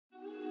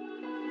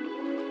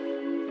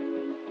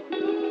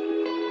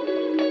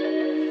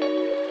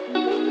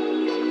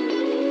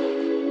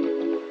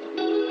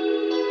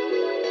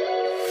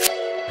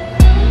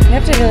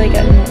have to really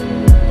get in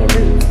the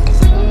roots.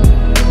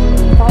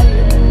 Body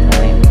at one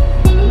point.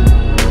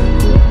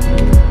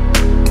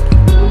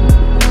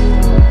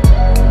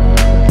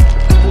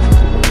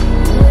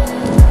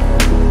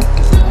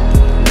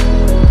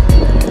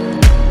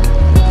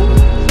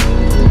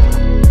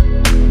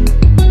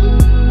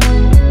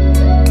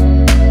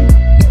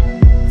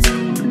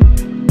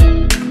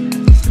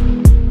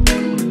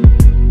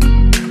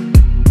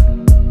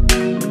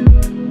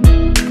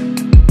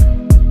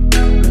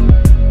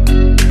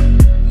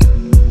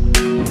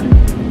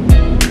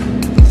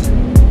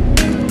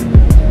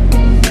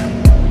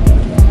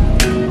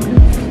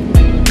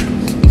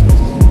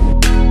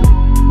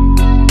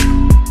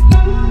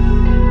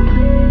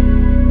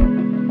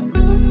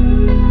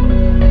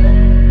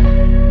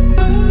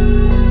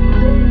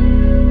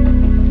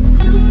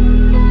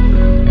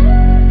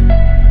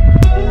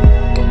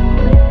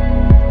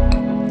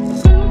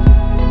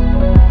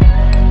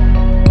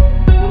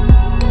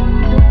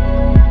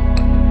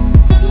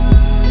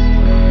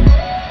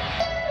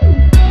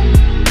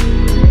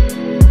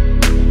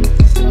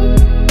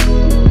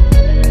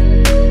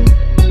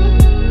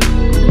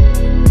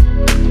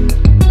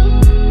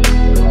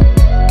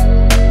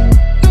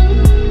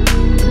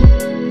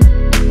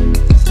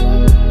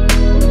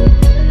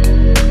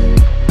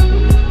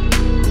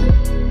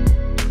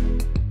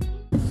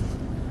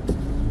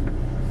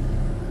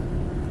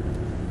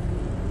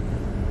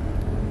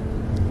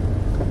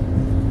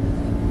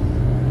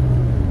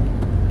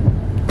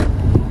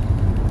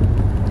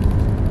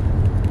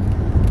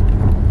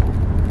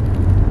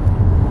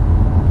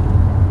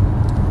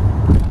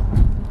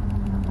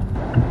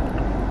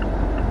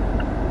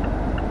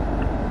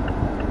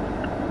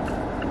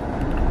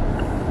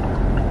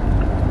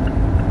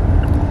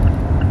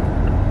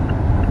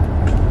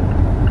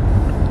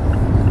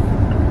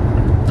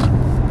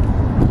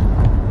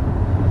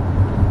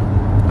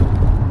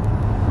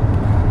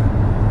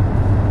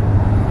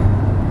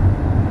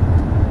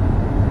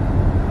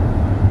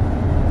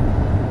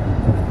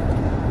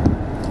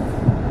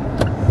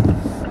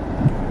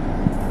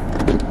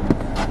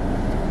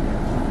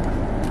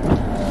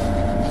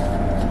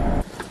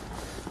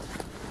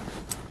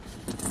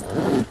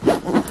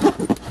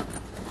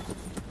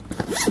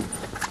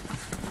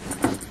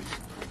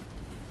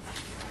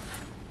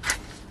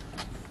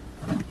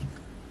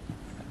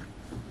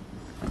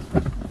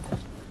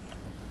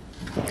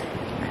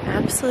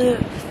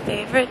 Absolute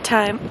favorite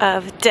time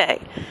of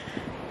day,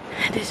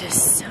 and it is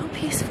so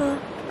peaceful.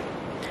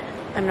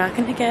 I'm not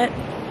going to get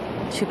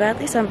too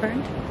badly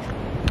sunburned,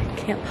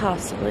 can't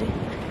possibly,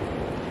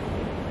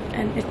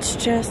 and it's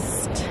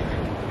just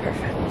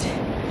perfect.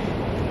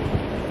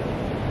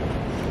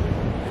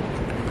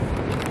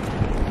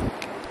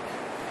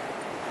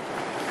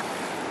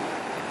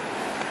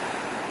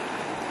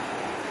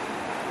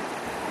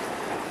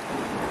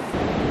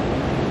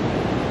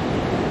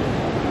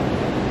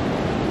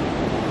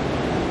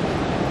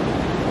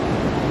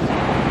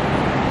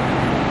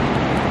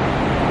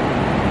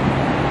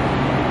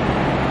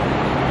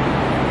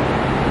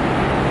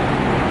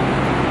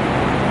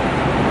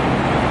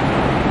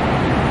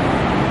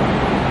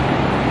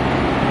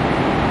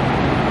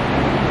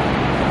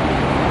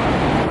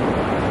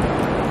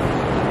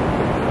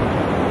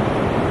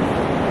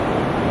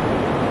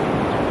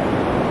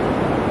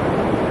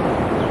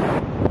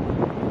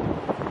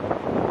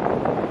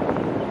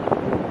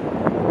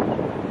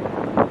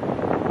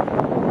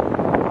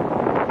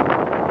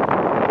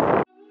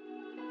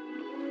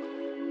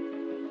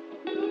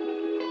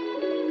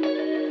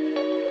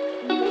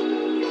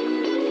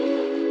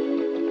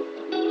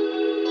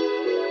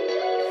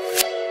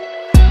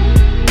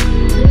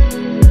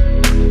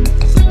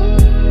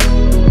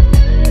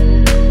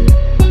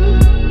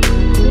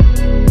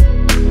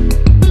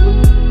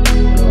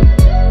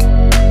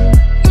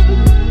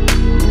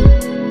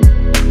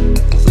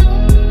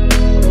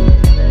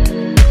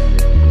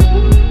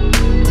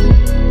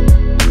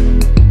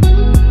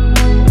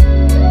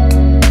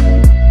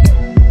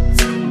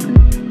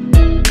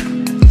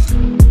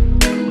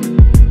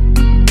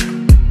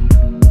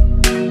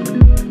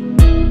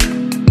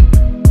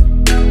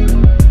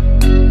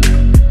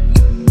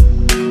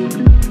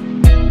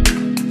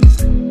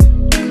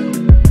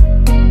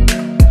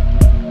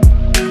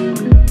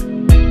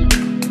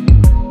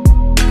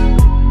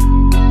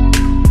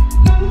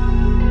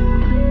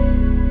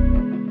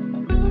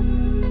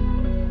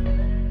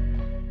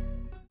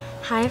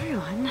 Hi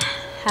everyone,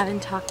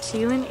 haven't talked to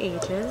you in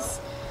ages.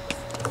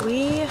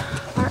 We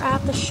are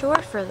at the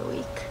shore for the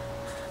week.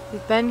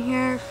 We've been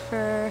here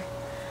for,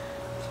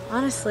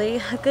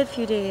 honestly, a good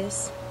few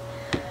days.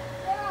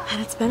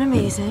 And it's been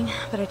amazing,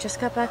 but I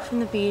just got back from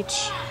the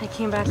beach. I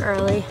came back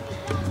early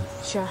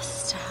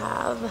just to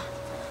have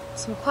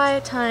some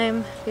quiet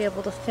time, be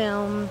able to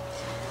film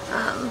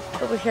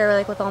over here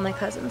like with all my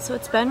cousins. So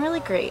it's been really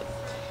great.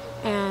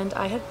 And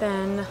I have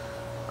been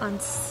on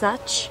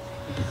such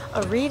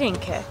a reading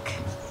kick,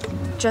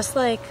 just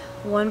like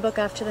one book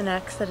after the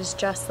next that is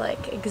just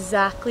like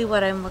exactly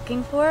what I'm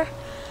looking for.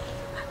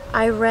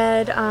 I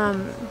read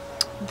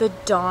The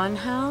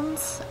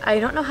Dawnhounds. I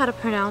don't know how to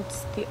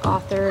pronounce the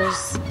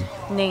author's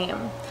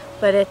name,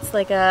 but it's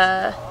like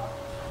a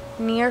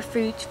near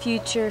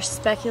future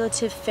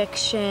speculative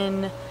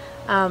fiction,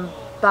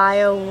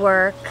 bio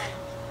work,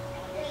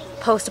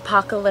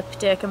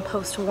 post-apocalyptic and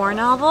post-war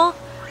novel,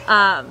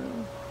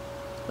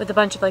 with a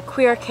bunch of like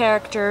queer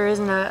characters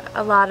and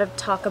a lot of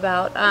talk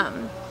about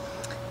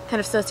kind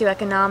of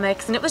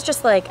socioeconomics, and it was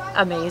just like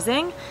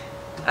amazing.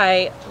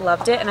 I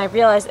loved it, and I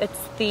realized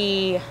it's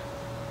the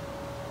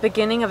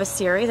beginning of a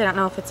series. I don't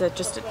know if it's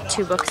just a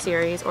 2-book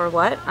series or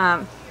what.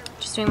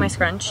 Just doing my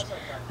scrunch.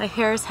 My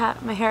hair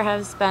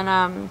has been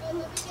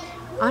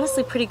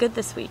honestly pretty good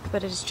this week,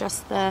 but it's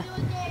just the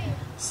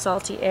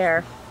salty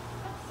air.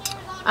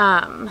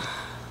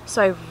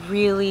 So I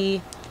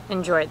really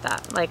enjoyed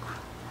that. Like,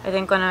 I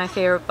think one of my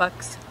favorite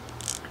books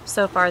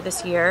so far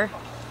this year.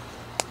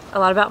 A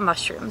lot about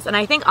mushrooms, and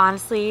I think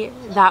honestly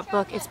that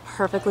book is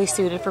perfectly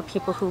suited for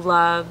people who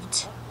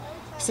loved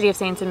City of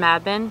Saints and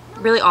Mad Men,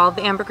 really all of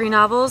the Amber Green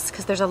novels,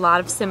 because there's a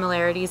lot of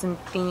similarities and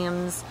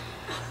themes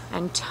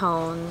and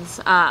tones,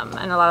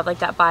 and a lot of like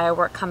that bio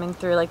work coming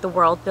through, like the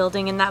world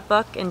building in that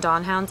book in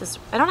Dawnhounds is,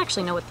 I don't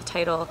actually know what the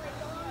title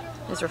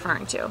is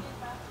referring to.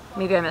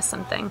 Maybe I missed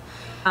something.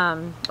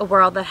 A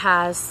world that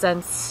has,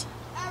 since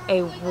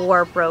a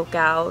war broke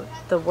out,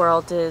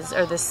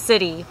 the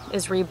city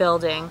is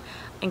rebuilding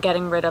and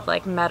getting rid of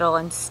like metal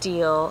and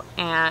steel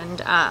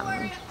and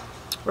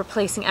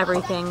replacing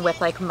everything with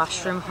like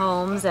mushroom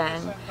homes,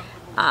 and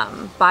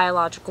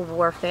biological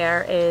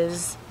warfare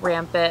is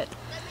rampant.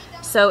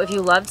 So if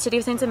you loved City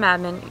of Saints and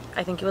Mad Men,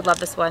 I think you would love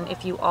this one.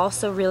 If you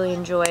also really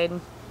enjoyed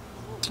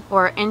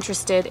or are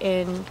interested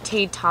in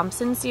Tade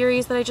Thompson's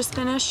series that I just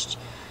finished,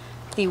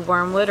 the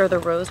Wormwood or the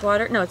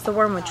Rosewater, no, it's the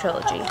Wormwood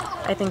trilogy,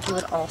 I think you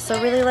would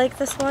also really like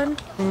this one.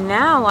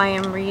 Now I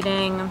am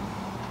reading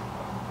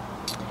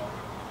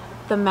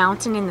The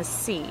Mountain in the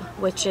Sea,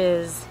 which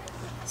is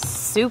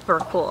super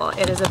cool.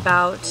 It is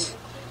about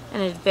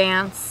an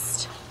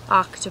advanced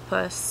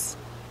octopus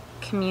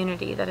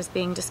community that is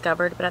being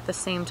discovered, but at the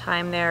same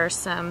time there are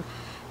some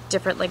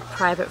different like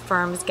private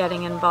firms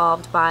getting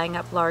involved, buying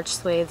up large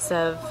swathes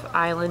of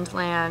island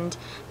land,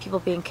 people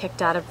being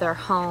kicked out of their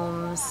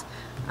homes,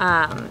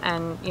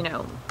 and you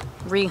know,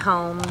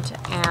 rehomed,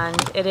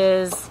 and it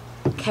is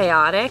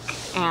chaotic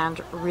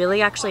and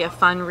really actually a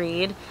fun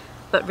read,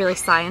 but really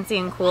sciencey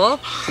and cool.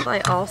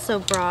 I also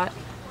brought,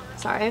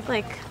 sorry, I have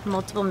like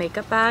multiple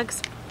makeup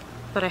bags,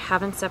 but I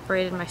haven't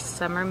separated my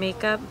summer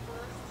makeup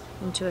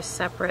into a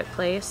separate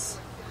place.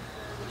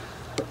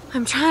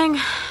 I'm trying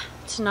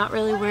to not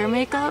really wear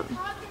makeup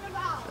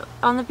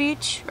on the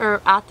beach,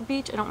 or at the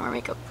beach. I don't wear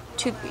makeup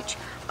to the beach.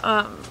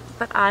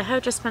 But I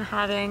have just been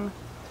having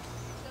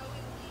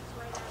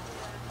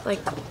like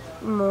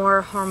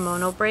more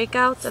hormonal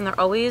breakouts, and they're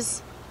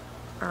always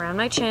around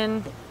my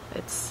chin.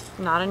 It's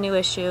not a new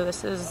issue.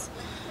 This has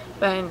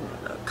been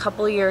a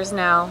couple years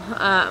now.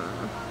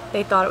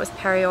 They thought it was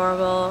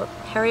perioral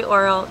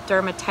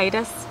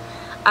dermatitis.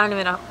 I don't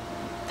even know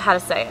how to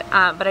say it,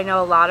 but I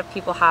know a lot of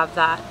people have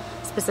that,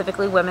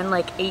 specifically women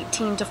like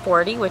 18 to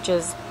 40, which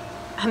is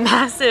a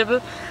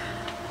massive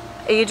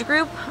age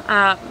group.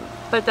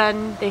 But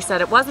then they said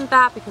it wasn't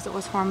that because it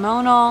was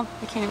hormonal.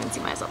 I can't even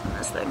see myself in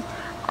this thing.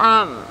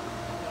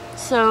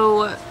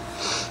 So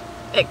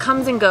it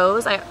comes and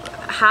goes.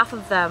 Half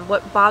of them,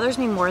 what bothers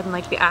me more than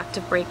like the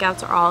active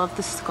breakouts are all of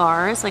the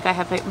scars. Like I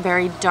have like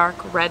very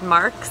dark red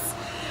marks,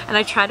 and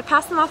I try to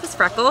pass them off as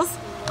freckles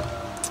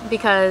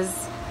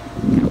because,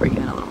 I'm gonna bring it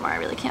in a little more, I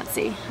really can't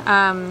see.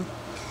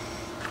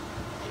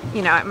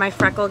 You know, my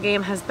freckle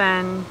game has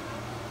been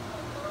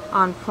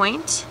on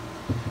point,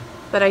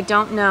 but I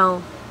don't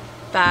know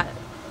that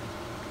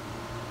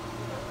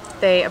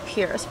they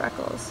appear as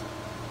freckles.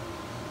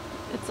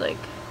 It's like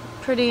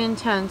pretty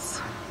intense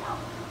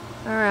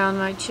around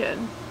my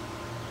chin.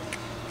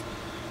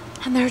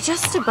 And they're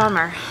just a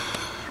bummer.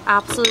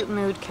 Absolute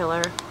mood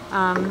killer.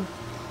 And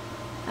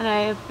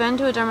I've been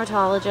to a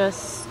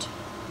dermatologist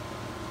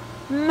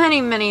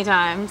many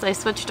times. I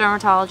switched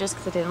dermatologists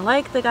because I didn't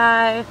like the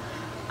guy.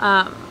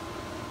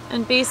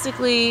 And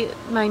basically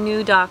my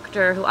new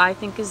doctor, who I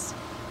think is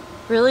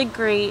really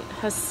great,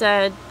 has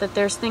said that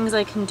there's things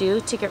I can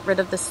do to get rid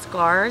of the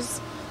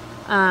scars.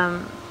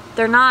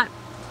 They're not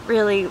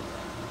really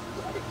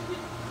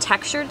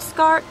textured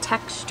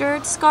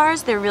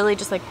scars. They're really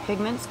just like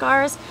pigment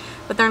scars,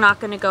 but they're not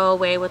going to go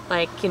away with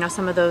like, you know,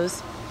 some of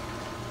those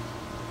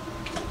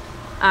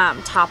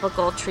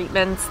topical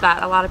treatments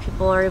that a lot of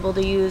people are able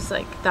to use.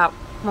 Like that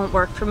won't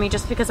work for me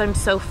just because I'm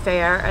so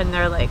fair, and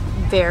they're like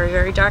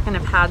very dark, and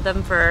I've had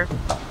them for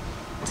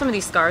some of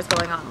these scars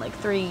going on like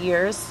 3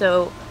 years,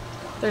 so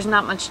there's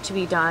not much to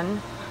be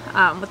done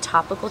with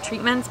topical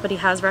treatments, but he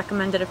has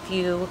recommended a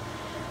few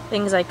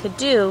things I could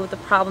do. The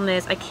problem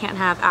is I can't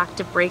have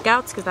active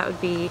breakouts because that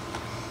would be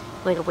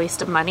like a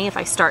waste of money if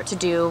I start to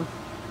do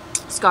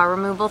scar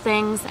removal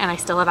things and I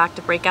still have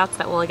active breakouts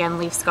that will again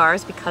leave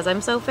scars because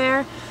I'm so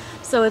fair.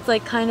 So it's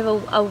like kind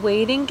of a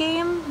waiting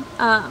game.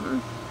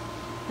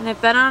 And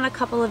I've been on a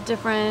couple of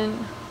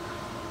different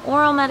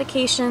oral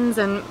medications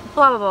and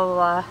blah blah blah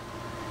blah.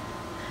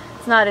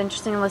 It's not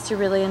interesting unless you're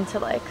really into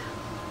like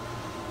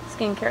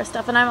skincare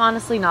stuff, and I'm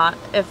honestly not.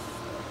 If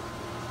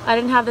I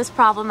didn't have this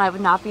problem, I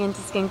would not be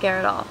into skincare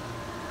at all.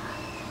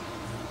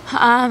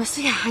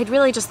 So yeah, I'd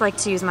really just like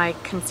to use my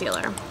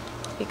concealer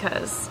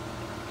because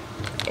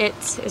it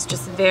is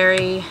just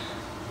very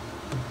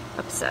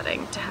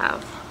upsetting to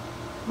have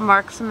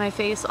marks on my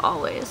face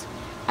always.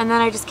 And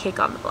then I just cake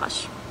on the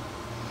blush.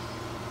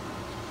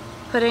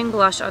 Putting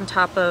blush on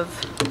top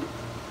of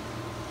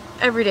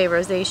everyday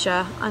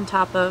rosacea, on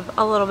top of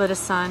a little bit of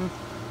sun,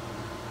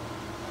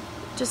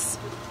 just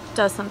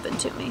does something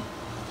to me.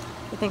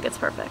 I think it's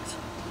perfect.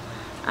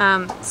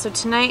 So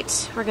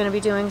tonight we're going to be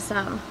doing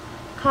some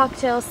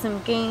cocktails,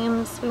 some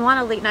games. We want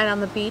a late night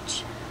on the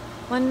beach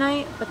one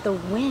night, but the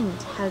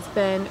wind has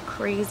been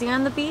crazy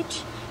on the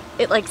beach.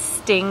 It like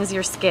stings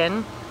your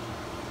skin.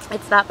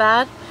 It's that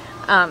bad.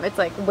 It's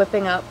like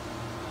whipping up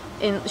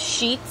in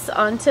sheets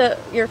onto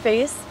your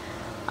face.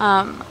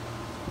 So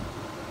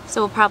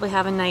we'll probably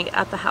have a night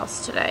at the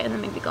house today and then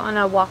maybe go on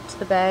a walk to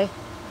the bay,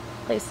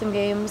 play some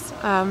games.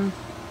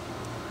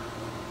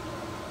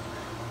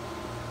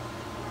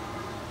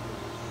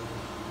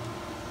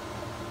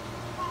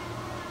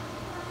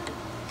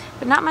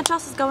 But not much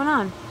else is going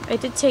on. I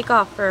did take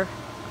off for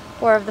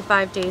 4 of the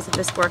 5 days of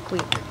this work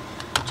week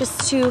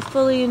just to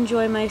fully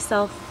enjoy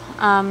myself.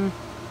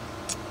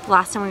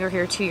 Last time we were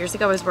here 2 years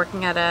ago, I was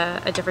working at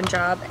a different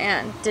job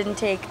and didn't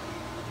take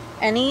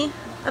any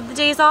of the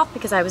days off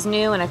because I was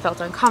new and I felt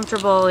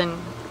uncomfortable, and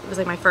it was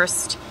like my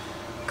first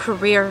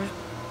career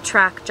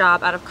track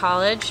job out of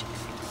college,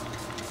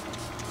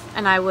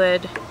 and I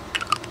would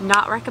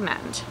not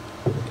recommend.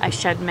 I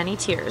shed many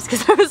tears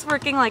because I was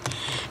working like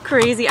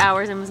crazy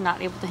hours and was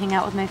not able to hang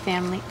out with my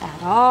family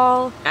at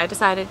all. I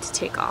decided to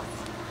take off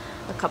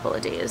a couple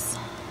of days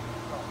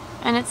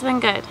and it's been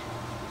good.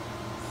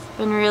 It's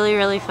been really,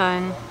 really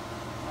fun.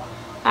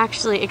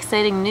 Actually,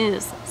 exciting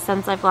news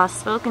since I've last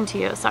spoken to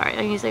you. Sorry,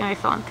 I'm using my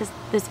phone because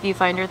this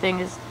viewfinder thing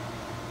is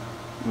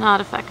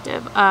not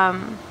effective.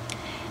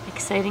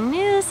 Exciting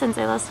news since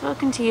I last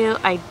spoken to you.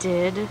 I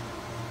did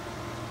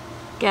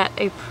get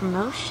a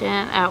promotion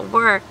at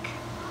work,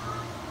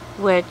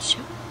 which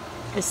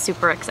is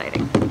super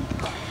exciting.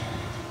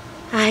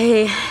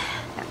 I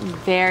am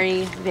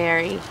very,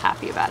 very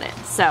happy about it.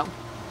 So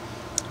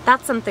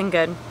that's something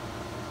good.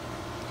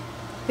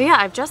 But yeah,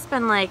 I've just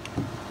been like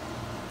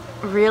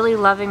really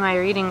loving my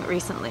reading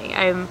recently.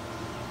 I'm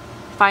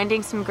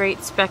finding some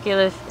great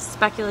speculative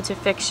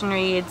fiction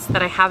reads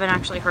that I haven't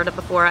actually heard of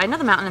before. I know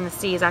The Mountain and the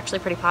Sea is actually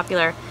pretty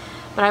popular,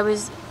 but I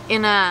was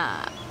in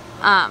a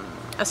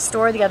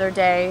store the other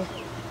day.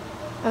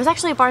 I was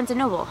actually at Barnes &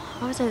 Noble.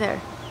 Why was I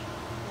there?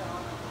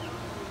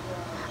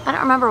 I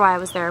don't remember why I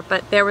was there,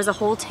 but there was a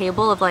whole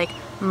table of like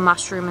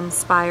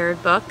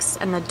mushroom-inspired books,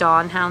 and the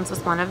Dawnhounds was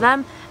one of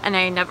them, and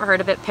I had never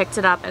heard of it, picked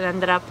it up, and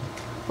ended up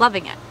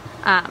loving it.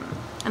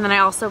 And then I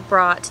also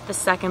brought the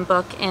second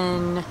book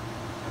in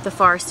the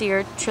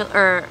Farseer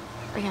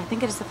I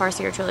think it is the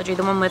Farseer trilogy,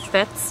 the one with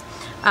Fitz,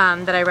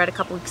 that I read a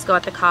couple weeks ago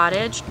at the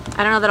cottage.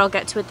 I don't know that I'll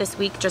get to it this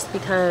week just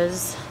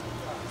because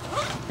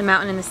The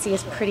Mountain and the Sea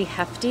is pretty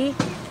hefty.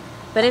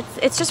 But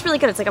it's just really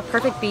good. It's like a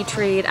perfect beach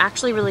read,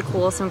 actually really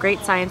cool, some great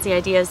sciencey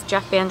ideas.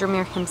 Jeff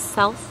Vandermeer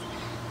himself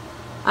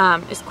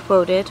is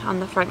quoted on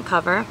the front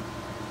cover,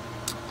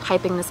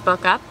 hyping this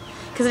book up.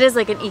 Because it is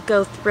like an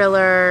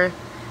eco-thriller,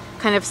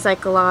 kind of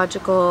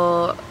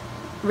psychological,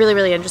 really,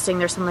 really interesting.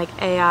 There's some like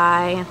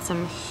AI and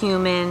some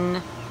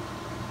human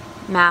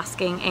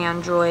masking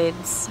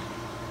androids.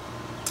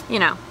 You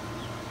know,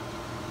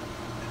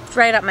 it's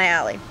right up my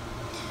alley.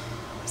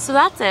 So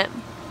that's it.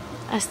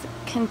 I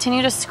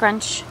continue to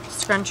scrunch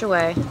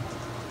away.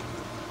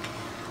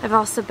 I've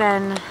also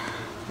been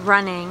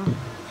running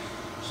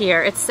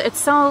here. It's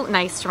so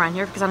nice to run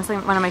here because honestly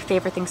one of my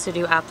favorite things to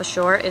do at the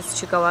shore is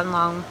to go on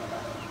long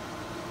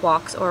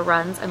walks or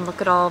runs and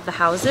look at all of the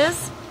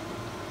houses.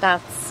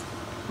 That's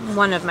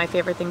one of my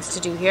favorite things to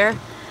do here.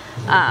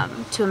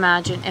 To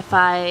imagine if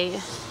I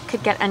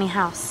could get any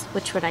house,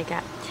 which would I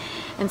get?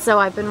 And so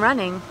I've been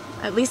running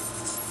at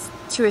least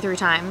 2 or 3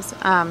 times.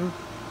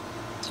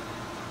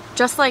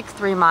 Just like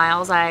 3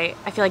 miles. I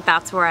feel like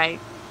that's where I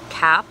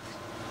cap.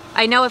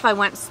 I know if I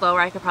went slower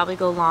I could probably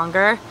go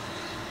longer,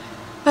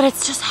 but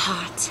it's just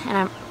hot and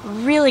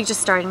I'm really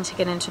just starting to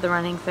get into the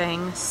running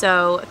thing.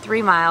 So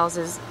 3 miles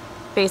is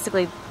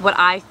basically what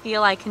I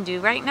feel I can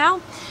do right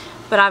now,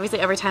 but obviously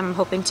every time I'm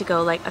hoping to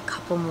go like a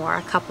couple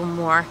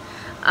more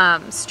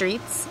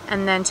streets.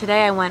 And then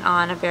today I went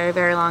on a very,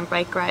 very long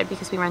bike ride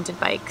because we rented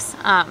bikes.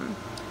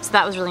 So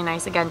that was really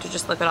nice again to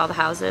just look at all the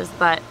houses,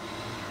 but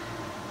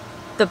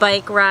the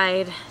bike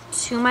ride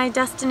to my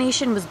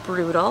destination was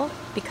brutal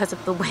because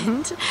of the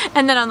wind,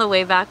 and then on the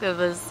way back it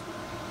was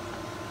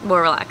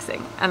more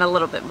relaxing and a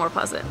little bit more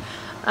pleasant.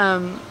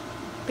 But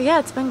yeah,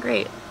 it's been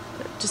great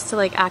just to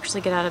like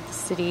actually get out of the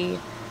city,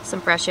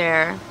 some fresh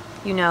air.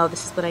 You know,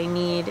 this is what I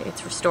need.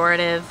 It's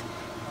restorative.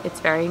 It's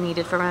very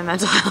needed for my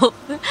mental health.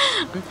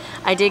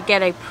 I did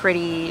get a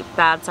pretty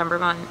bad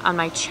sunburn on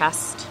my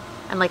chest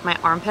and like my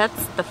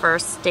armpits the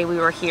first day we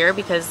were here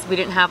because we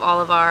didn't have all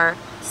of our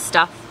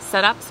stuff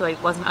set up, so I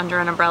wasn't under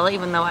an umbrella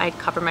even though I'd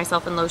covered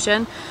myself in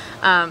lotion.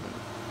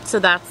 So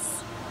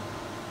that's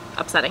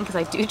upsetting because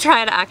I do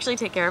try to actually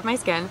take care of my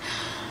skin.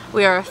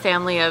 We are a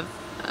family of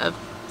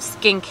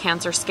skin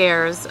cancer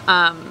scares,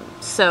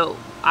 so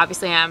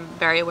obviously I'm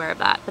very aware of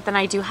that. But then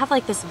I do have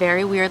like this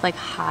very weird like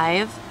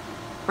hive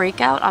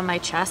breakout on my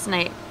chest, and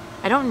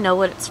I don't know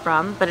what it's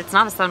from, but it's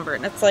not a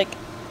sunburn. It's like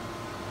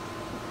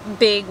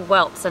big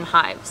whelps and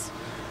hives.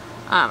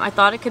 I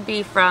thought it could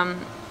be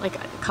from like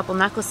a couple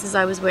necklaces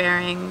I was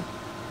wearing,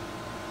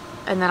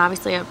 and then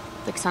obviously a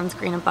like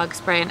sunscreen and bug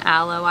spray and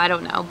aloe. I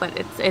don't know, but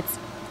it's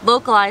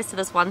localized to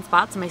this one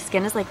spot, so my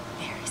skin is like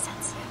very sensitive.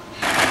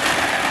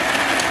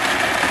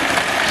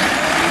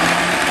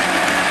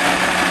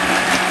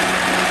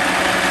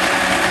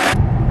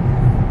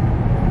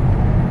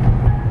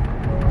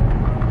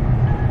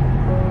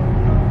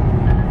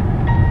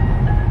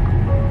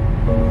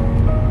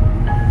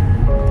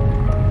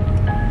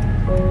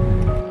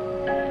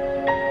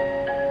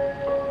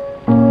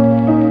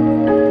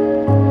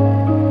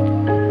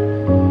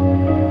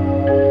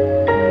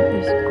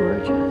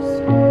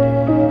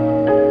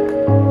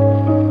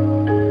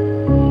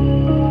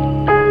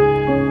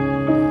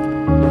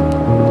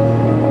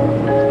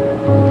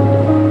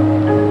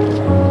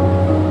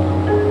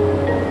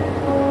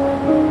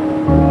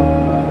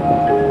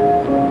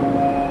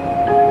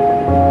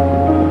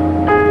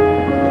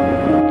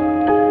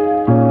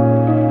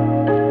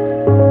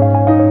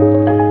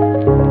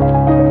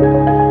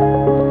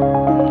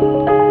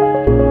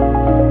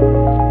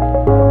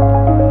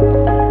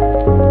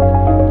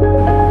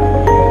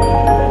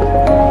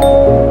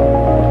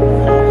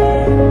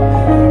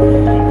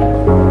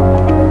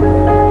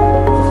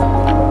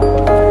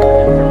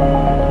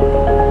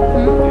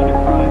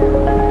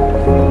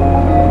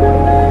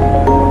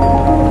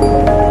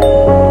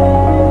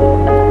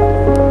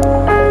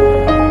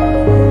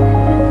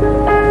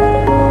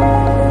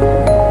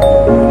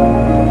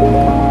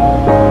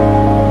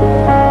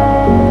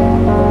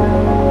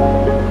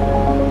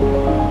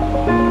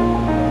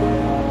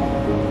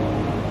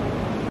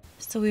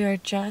 So we are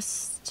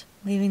just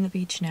leaving the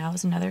beach now. It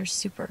was another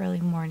super early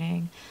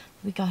morning.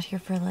 We got here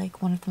for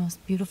like one of the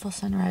most beautiful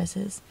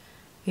sunrises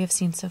we have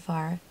seen so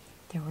far.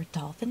 There were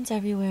dolphins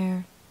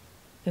everywhere.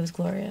 It was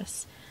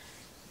glorious.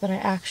 But I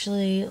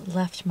actually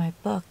left my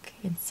book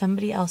in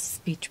somebody else's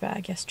beach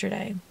bag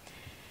yesterday.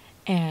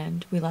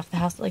 And we left the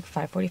house at like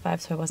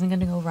 5:45, so I wasn't going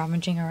to go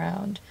rummaging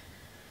around.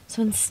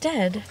 So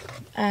instead,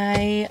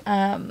 I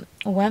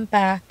went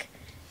back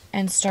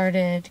and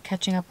started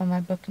catching up on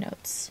my book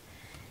notes.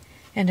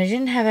 And I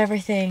didn't have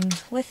everything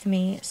with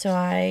me, so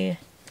I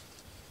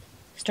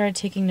started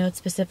taking notes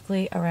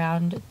specifically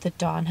around the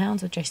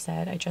Dawnhounds, which I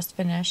said I just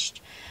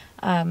finished.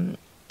 And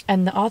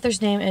the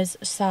author's name is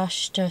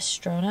Sascha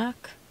Stronach.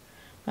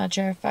 I'm not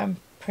sure if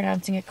I'm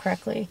pronouncing it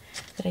correctly,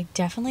 but I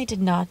definitely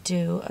did not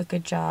do a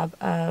good job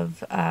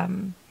of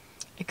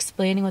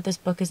explaining what this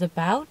book is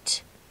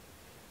about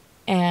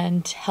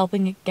and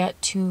helping it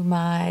get to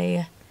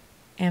my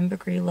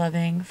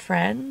ambergris-loving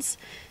friends,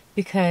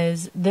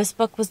 because this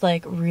book was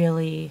like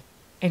really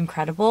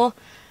incredible.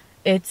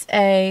 It's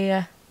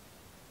a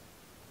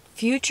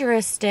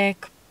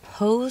futuristic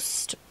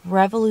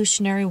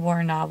post-Revolutionary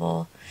War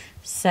novel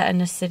set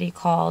in a city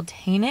called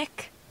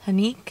Hanik,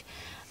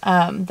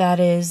 that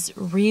is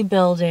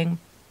rebuilding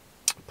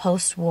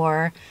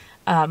post-war,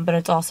 but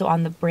it's also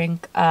on the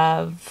brink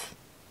of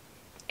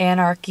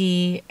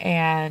anarchy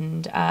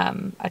and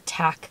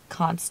attack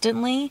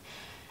constantly.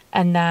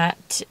 And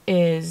that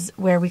is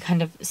where we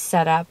kind of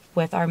set up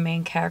with our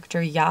main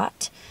character,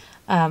 Yacht,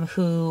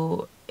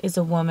 who is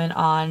a woman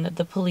on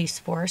the police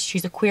force.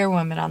 She's a queer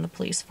woman on the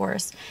police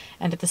force.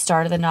 And at the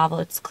start of the novel,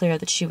 it's clear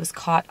that she was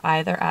caught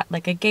either at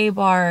like a gay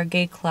bar or a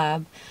gay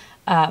club,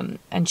 and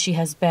she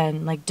has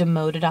been like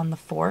demoted on the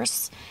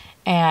force.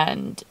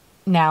 And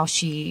now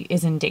she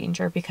is in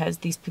danger because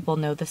these people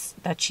know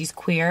that she's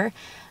queer,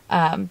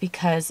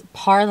 because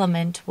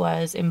Parliament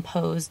was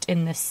imposed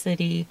in this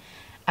city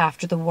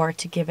after the war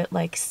to give it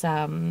like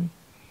some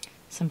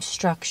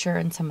structure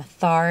and some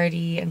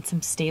authority and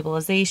some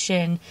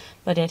stabilization,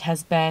 but it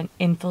has been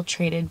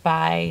infiltrated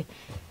by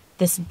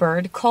this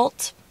bird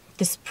cult,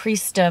 this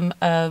priestdom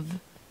of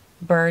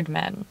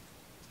birdmen,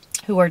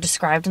 who are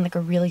described in like a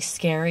really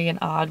scary and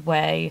odd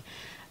way,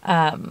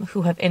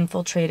 who have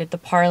infiltrated the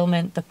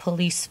Parliament, the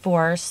police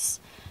force,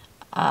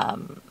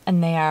 and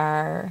they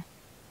are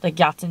like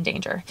Yacht's in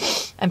danger,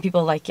 and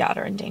people like Yacht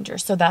are in danger.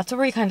 So that's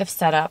where we kind of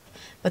set up.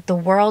 But the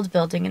world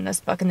building in this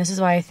book, and this is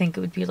why I think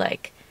it would be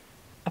like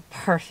a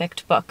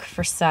perfect book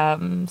for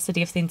some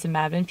City of Saints and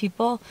Mad Men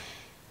people.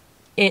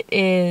 It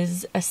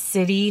is a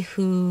city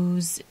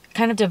who's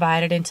kind of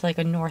divided into like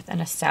a north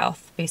and a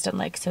south based on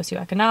like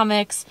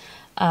socioeconomics,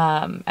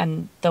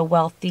 and the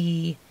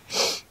wealthy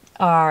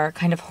are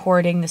kind of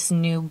hoarding this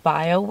new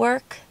bio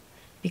work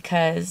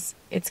because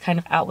it's kind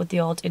of out with the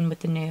old, in with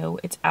the new.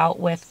 It's out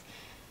with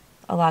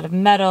a lot of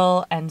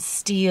metal and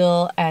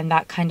steel and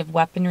that kind of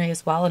weaponry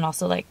as well, and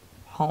also like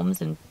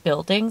homes and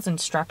buildings and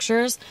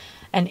structures,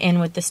 and in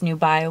with this new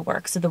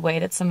biowork. So the way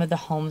that some of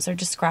the homes are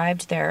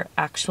described, they're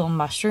actual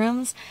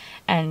mushrooms,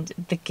 and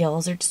the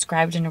gills are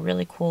described in a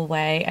really cool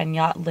way. And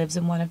Yacht lives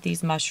in one of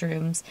these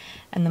mushrooms,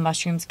 and the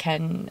mushrooms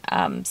can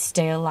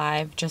stay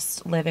alive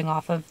just living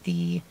off of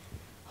the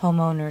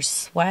homeowner's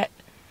sweat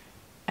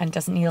and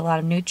doesn't need a lot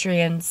of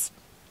nutrients.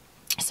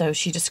 So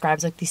she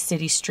describes like these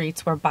city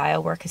streets where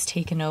biowork has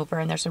taken over,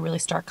 and there's a really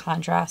stark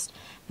contrast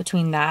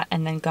between that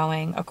and then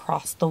going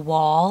across the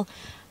wall,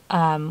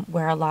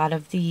 where a lot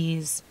of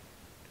these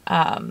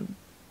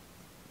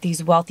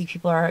wealthy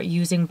people are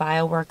using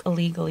biowork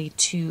illegally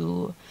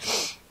to,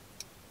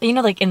 you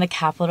know, like in the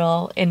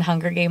Capitol in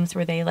Hunger Games,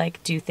 where they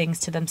like do things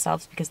to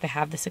themselves because they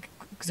have this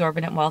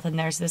exorbitant wealth. And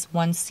there's this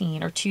one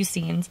scene or two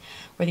scenes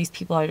where these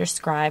people are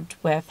described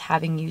with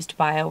having used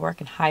biowork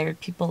and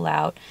hired people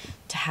out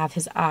to have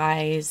his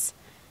eyes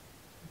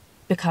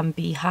become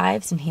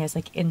beehives, and he has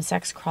like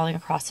insects crawling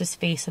across his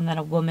face, and then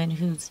a woman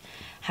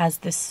has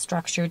this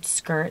structured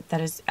skirt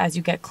that is, as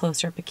you get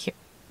closer,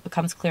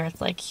 becomes clear it's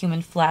like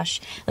human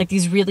flesh. Like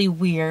these really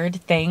weird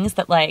things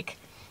that like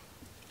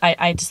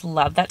I just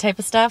love that type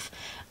of stuff.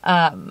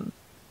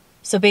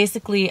 So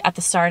basically at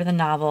the start of the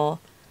novel,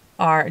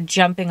 our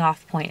jumping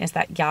off point is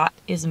that Yacht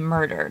is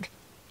murdered.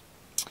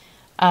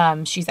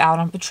 She's out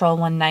on patrol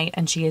one night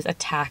and she is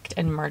attacked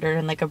and murdered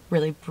in like a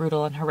really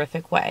brutal and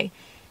horrific way.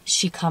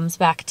 She comes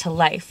back to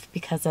life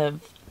because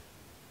of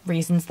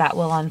reasons that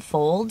will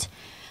unfold.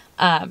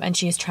 And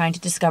she is trying to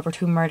discover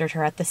who murdered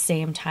her. At the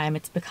same time,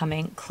 it's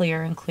becoming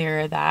clearer and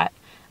clearer that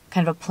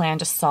kind of a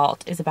planned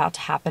assault is about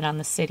to happen on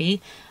the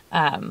city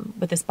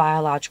with this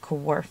biological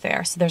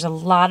warfare. So there's a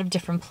lot of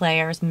different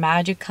players.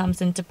 Magic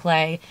comes into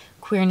play.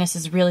 Queerness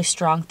is really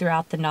strong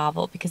throughout the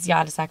novel because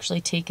Yacht is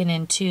actually taken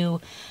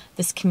into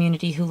this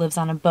community who lives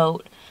on a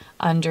boat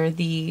under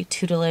the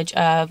tutelage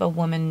of a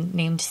woman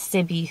named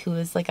Sibby, who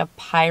is like a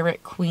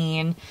pirate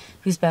queen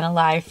who's been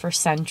alive for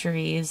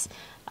centuries.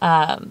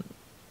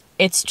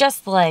 It's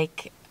just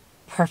like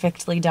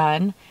perfectly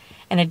done,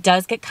 and it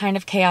does get kind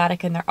of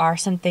chaotic, and there are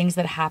some things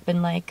that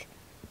happen like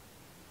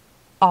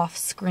off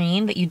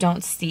screen that you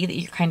don't see that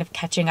you're kind of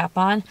catching up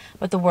on.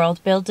 But the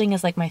world building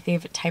is like my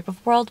favorite type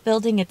of world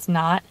building. It's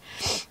not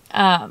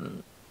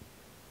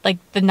like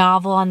the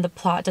novel and the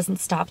plot doesn't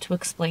stop to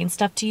explain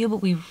stuff to you,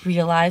 but we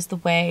realize the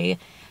way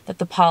that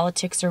the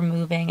politics are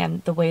moving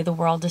and the way the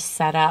world is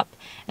set up,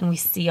 and we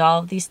see all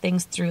of these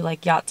things through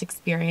like Yacht's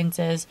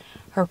experiences,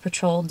 her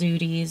patrol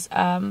duties,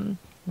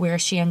 where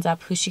she ends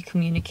up, who she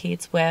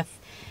communicates with.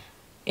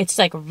 It's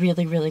like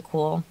really, really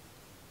cool.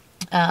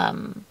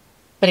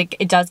 But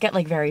it does get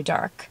like very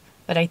dark,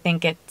 but I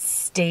think it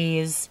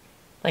stays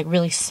like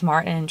really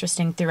smart and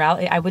interesting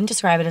throughout. I wouldn't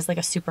describe it as like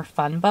a super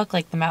fun book.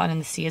 Like The Mountain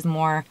and the Sea is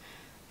more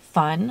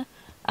fun.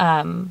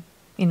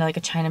 You know, like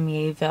a China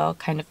Mieville,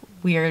 kind of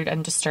weird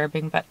and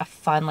disturbing, but a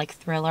fun, like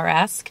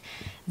thriller-esque.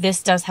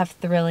 This does have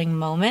thrilling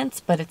moments,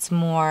 but it's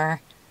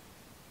more,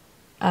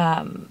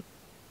 I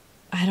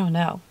don't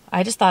know.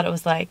 I just thought it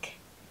was like,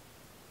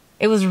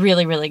 it was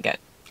really, really good.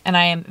 And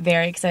I am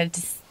very excited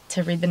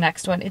to read the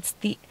next one. It's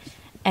the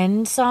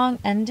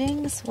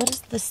Endings. What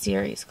is the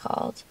series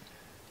called?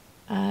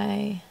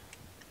 I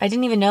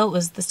didn't even know it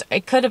was this.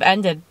 It could have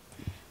ended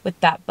with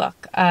that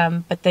book,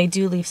 but they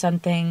do leave some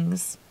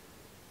things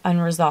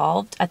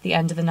unresolved at the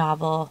end of the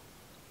novel.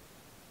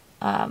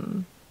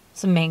 Some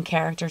main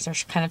characters are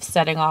kind of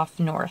setting off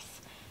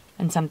north,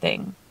 and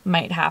something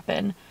might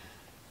happen.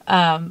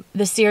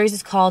 The series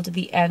is called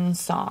The End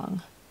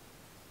Song.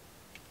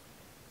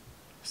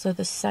 So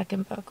the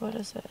second book, what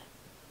is it?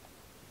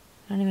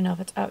 I don't even know if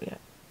it's out yet.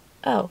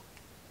 Oh,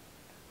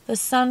 The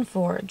Sun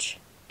Forge.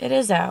 It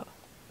is out.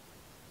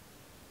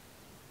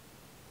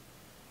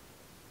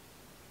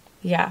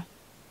 Yeah.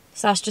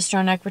 Sascha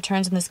Stronach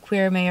returns in this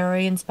queer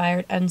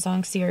Maori-inspired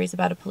End-Song series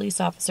about a police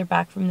officer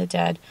back from the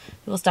dead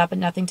who will stop at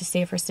nothing to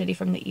save her city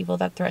from the evil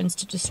that threatens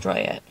to destroy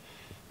it.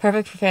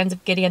 Perfect for fans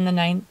of Gideon the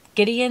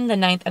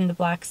Ninth, and the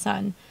Black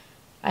Sun.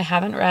 I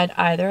haven't read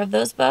either of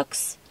those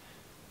books.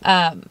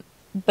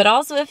 But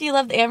also if you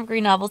love the Amber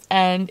Green novels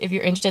and if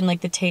you're interested in like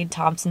the Tade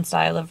Thompson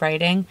style of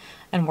writing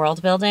and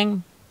world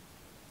building,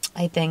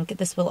 I think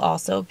this will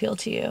also appeal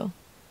to you.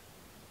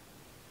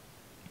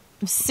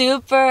 I'm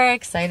super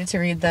excited to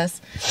read this.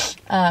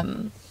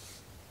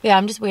 Yeah,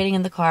 I'm just waiting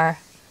in the car.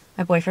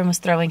 My boyfriend was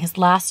throwing his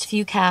last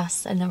few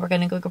casts, and then we're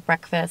going to go get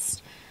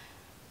breakfast.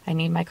 I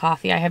need my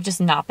coffee. I have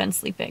just not been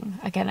sleeping.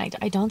 Again,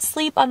 I don't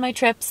sleep on my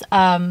trips.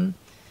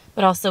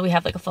 But also we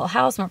have like a full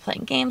house, and we're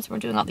playing games, and we're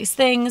doing all these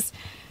things,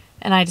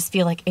 and I just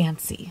feel like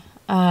antsy.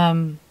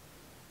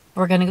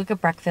 We're going to go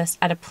get breakfast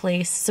at a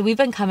place. So we've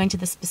been coming to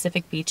this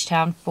specific beach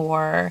town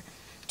for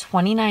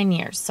 29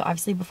 years. So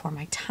obviously before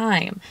my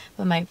time,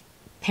 but my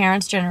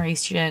parents'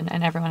 generation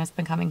and everyone has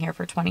been coming here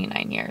for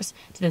 29 years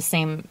to the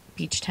same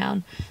beach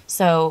town.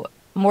 So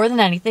more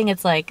than anything,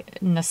 it's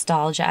like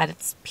nostalgia at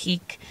its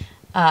peak.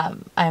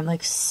 I'm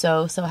like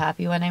so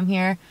happy when I'm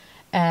here,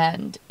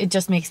 and it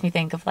just makes me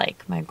think of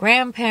like my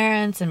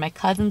grandparents and my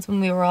cousins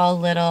when we were all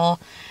little,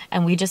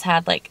 and we just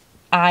had like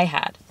I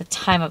had the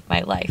time of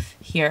my life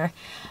here.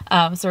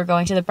 So we're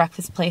going to the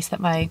breakfast place that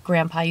my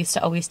grandpa used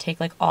to always take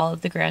like all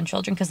of the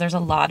grandchildren, because there's a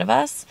lot of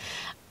us.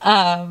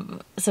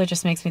 So it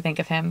just makes me think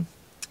of him.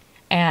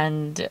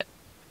 And,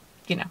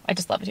 you know, I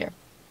just love it here.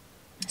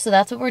 So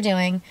that's what we're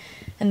doing.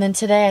 And then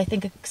today I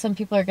think some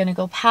people are going to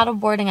go paddle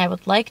boarding. I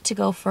would like to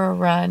go for a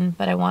run,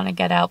 but I want to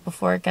get out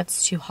before it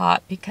gets too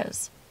hot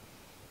because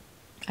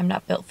I'm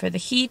not built for the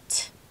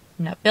heat.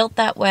 I'm not built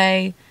that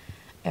way.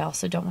 I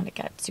also don't want to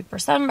get super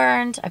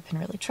sunburned. I've been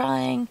really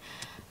trying.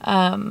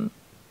 And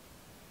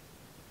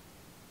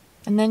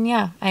then,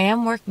 yeah, I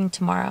am working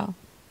tomorrow.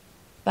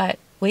 But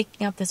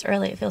waking up this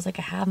early, it feels like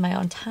I have my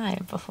own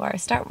time before I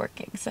start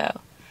working.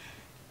 So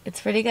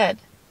it's pretty good.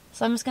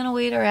 So I'm just going to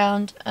wait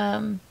around.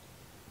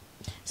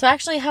 So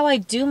actually how I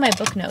do my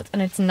book notes,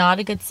 and it's not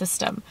a good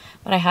system,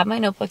 but I have my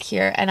notebook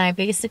here, and I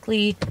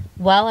basically,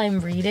 while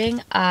I'm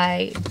reading,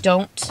 I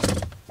don't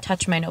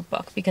touch my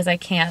notebook because I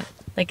can't,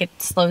 like,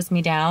 it slows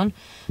me down.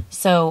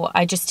 So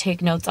I just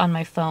take notes on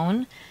my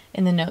phone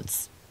in the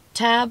notes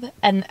tab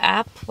and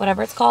app,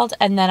 whatever it's called.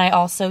 And then I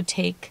also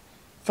take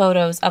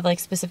photos of like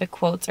specific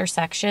quotes or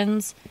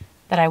sections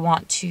that I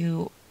want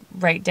to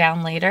write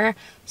down later.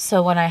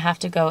 So when I have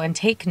to go and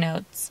take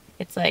notes,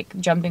 it's like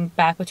jumping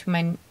back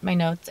between my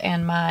notes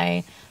and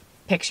my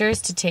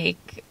pictures to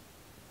take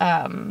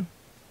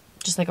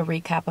just like a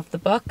recap of the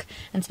book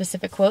and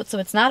specific quotes. So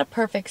it's not a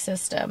perfect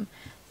system,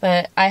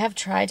 but I have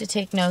tried to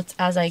take notes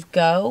as I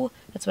go.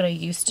 That's what I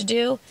used to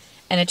do.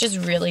 And it just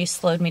really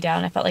slowed me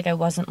down. I felt like I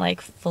wasn't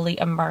like fully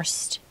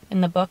immersed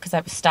in the book because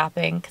I was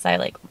stopping because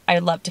I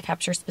love to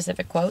capture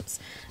specific quotes.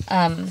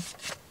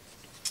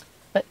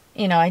 But,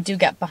 you know, I do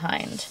get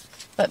behind.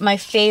 But my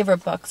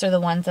favorite books are the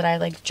ones that I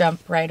like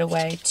jump right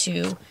away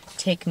to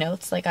take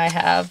notes. Like I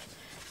have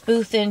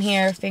Booth in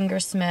here,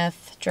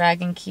 Fingersmith,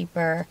 Dragon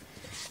Keeper,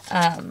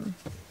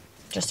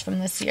 just from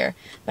this year.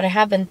 But I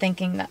have been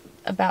thinking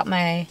about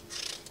my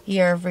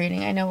year of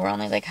reading. I know we're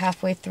only like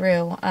halfway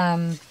through.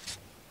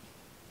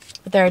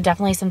 But there are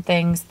definitely some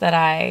things that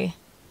I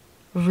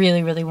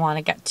really, really want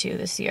to get to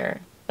this year.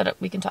 But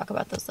we can talk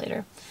about those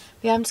later.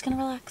 But yeah, I'm just going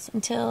to relax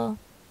until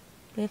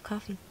we have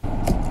coffee.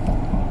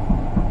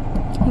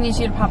 He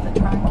needs you to pop the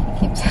trunk.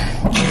 He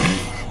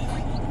keeps...